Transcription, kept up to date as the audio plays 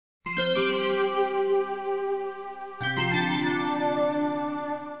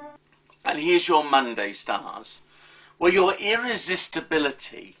here's your Monday stars. Well, your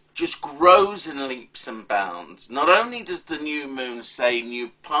irresistibility just grows in leaps and bounds. Not only does the new moon say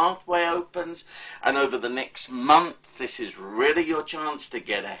new pathway opens, and over the next month this is really your chance to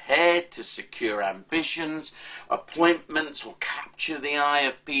get ahead, to secure ambitions, appointments, or capture the eye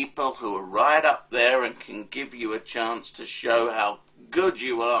of people who are right up there and can give you a chance to show how good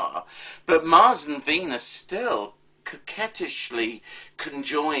you are. But Mars and Venus still coquettishly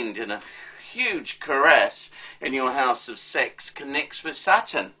conjoined in a huge caress in your house of sex connects with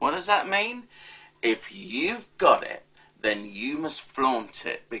Saturn. What does that mean? If you've got it, then you must flaunt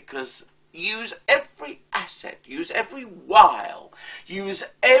it, because use every asset, use every wile, use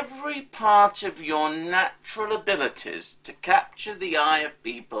every part of your natural abilities to capture the eye of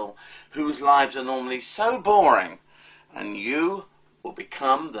people whose lives are normally so boring, and you will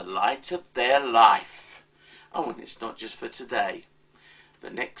become the light of their life. Oh, and it's not just for today. The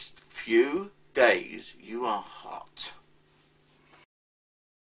next few days you are hot.